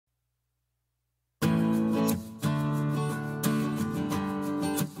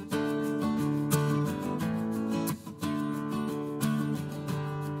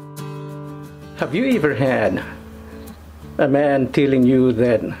Have you ever had a man telling you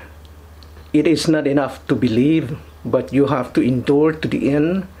that it is not enough to believe, but you have to endure to the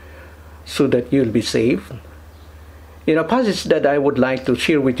end so that you'll be saved? A passage that I would like to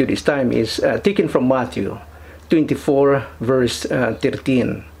share with you this time is taken from Matthew 24, verse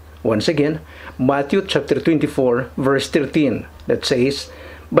 13. Once again, Matthew chapter 24, verse 13, that says,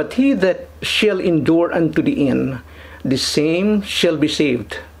 "But he that shall endure unto the end, the same shall be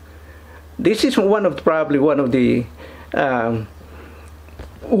saved." This is probably one of the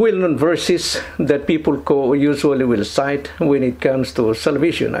well-known verses that people usually will cite when it comes to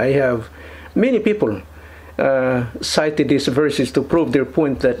salvation. I have many people cited these verses to prove their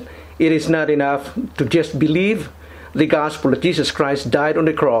point that it is not enough to just believe the gospel that Jesus Christ died on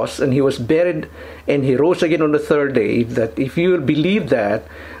the cross and he was buried and he rose again on the third day. That if you will believe that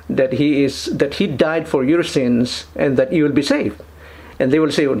he died for your sins and that you will be saved. And they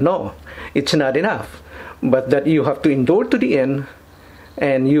will say, no, it's not enough, but that you have to endure to the end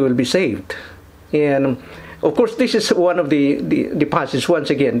and you will be saved. And of course, this is one of the passages.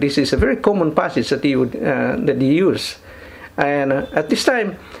 Once again, this is a very common passage that he use. And at this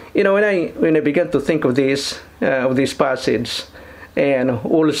time, when I began to think of this passage, and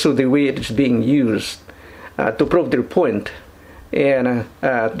also the way it's being used to prove their point, and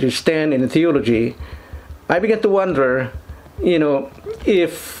to stand in theology, I began to wonder,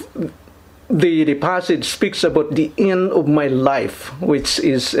 if the passage speaks about the end of my life, which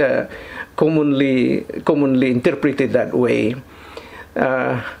is commonly interpreted that way.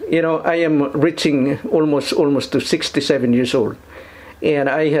 I am reaching almost to 67 years old, and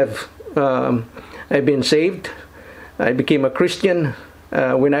I've been saved. I became a Christian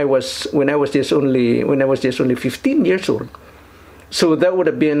when I was just only 15 years old. So that would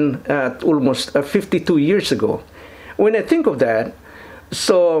have been almost 52 years ago. When I think of that,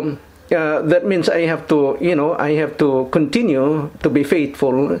 so that means I have to continue to be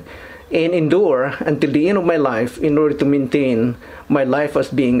faithful and endure until the end of my life in order to maintain my life as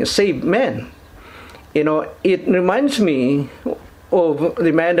being a saved man. It reminds me of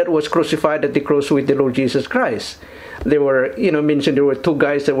the man that was crucified at the cross with the Lord Jesus Christ. There were two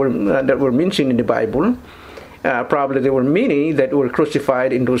guys that were mentioned in the Bible. Probably there were many that were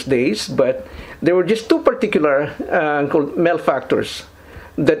crucified in those days, but there were just two particular called malefactors,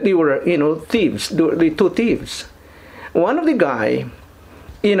 that they were thieves, the two thieves. One of the guy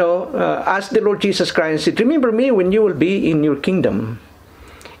asked the Lord Jesus Christ, said, "Remember me when you will be in your kingdom."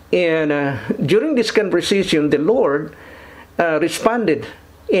 And during this conversation, the Lord responded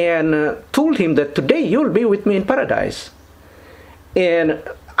and told him that today you'll be with me in paradise. And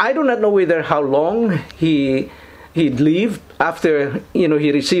I do not know how long he lived after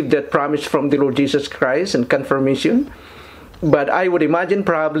he received that promise from the Lord Jesus Christ and confirmation. But I would imagine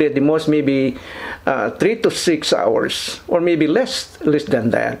probably at the most maybe 3 to 6 hours, or maybe less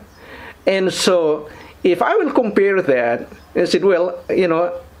than that. And so if I will compare that, I said, well,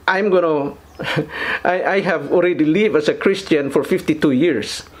 I'm going to, I have already lived as a Christian for 52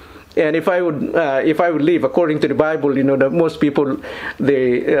 years. And if I would live according to the Bible, that most people,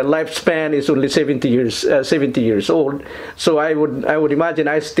 the lifespan is only 70 years old. So I would imagine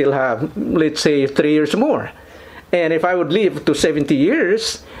I still have, let's say, 3 years more. And if I would live to 70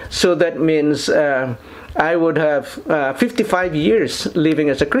 years, so that means I would have 55 years living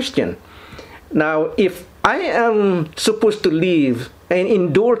as a Christian. Now, if I am supposed to live and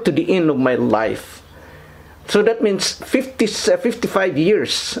endure to the end of my life, so that means 55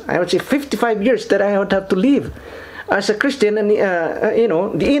 years. I would say 55 years that I would have to live as a Christian, and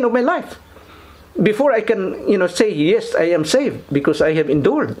the end of my life, before I can say yes, I am saved because I have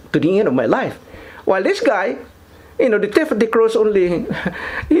endured to the end of my life. While this guy, the thief at the cross,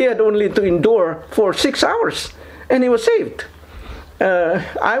 he had only to endure for 6 hours, and he was saved.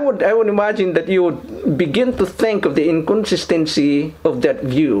 I would imagine that you would begin to think of the inconsistency of that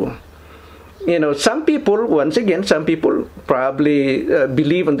view. Some people probably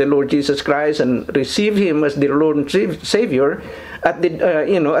believe in the Lord Jesus Christ and receive Him as their Lord and Savior at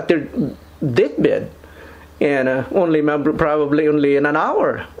their deathbed, and probably only in an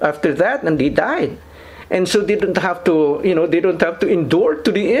hour after that, and they died. And so they don't have to endure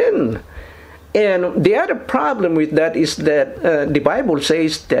to the end. And the other problem with that is that the Bible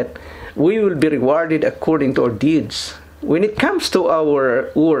says that we will be rewarded according to our deeds. When it comes to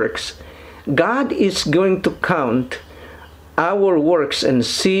our works, God is going to count our works and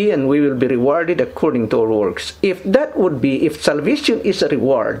see, and we will be rewarded according to our works. If salvation is a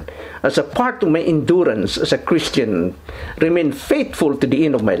reward, as a part of my endurance as a Christian, remain faithful to the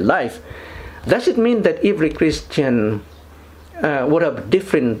end of my life, does it mean that every Christian would have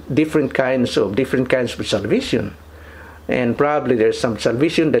different kinds of salvation. And probably there's some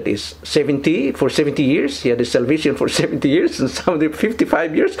salvation that is 70 years. He had a salvation for 70 years, and some of them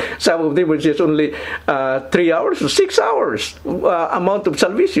 55 years. Some of them were just only 3 hours or 6 hours amount of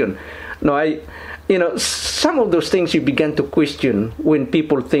salvation. No, some of those things you begin to question when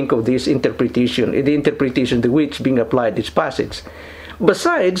people think of this interpretation, the way it's being applied, this passage.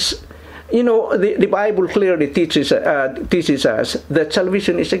 Besides, the Bible clearly teaches us that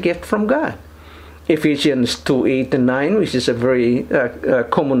salvation is a gift from God. Ephesians 2:8 and 9, which is a very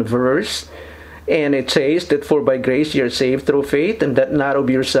common verse, and it says that for by grace you are saved through faith, and that not of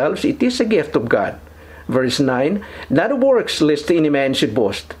yourselves, it is a gift of God. Verse 9, not of works, lest any man should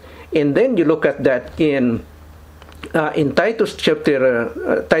boast. And then you look at that in Titus chapter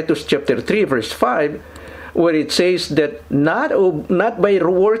 3, verse 5, where it says that not by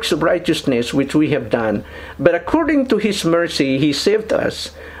works of righteousness which we have done, but according to his mercy he saved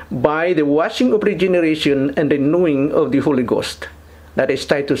us by the washing of regeneration and renewing of the Holy Ghost. That is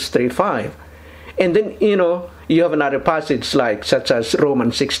Titus 3:5. And then, you have another passage such as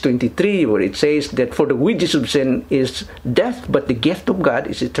Romans 6:23, where it says that for the wages of sin is death, but the gift of God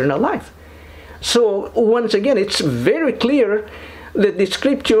is eternal life. So, once again, it's very clear that the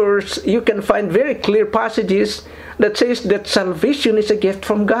scriptures, you can find very clear passages that says that salvation is a gift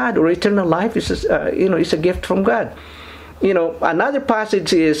from God, or eternal life is a gift from God. Another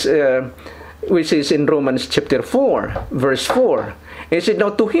passage is which is in Romans chapter 4, verse 4. It said, now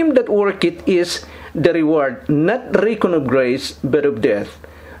to him that worketh is the reward, not reckoned of grace, but of death.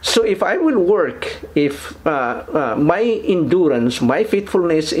 So if I will work, if my endurance, my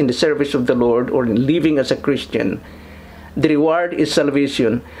faithfulness in the service of the Lord, or in living as a Christian, the reward is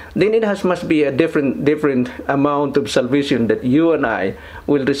salvation, then it must be a different amount of salvation that you and I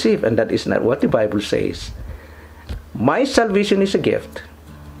will receive, and that is not what the Bible says. My salvation is a gift,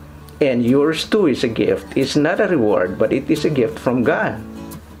 and yours too is a gift. It's not a reward, but it is a gift from God.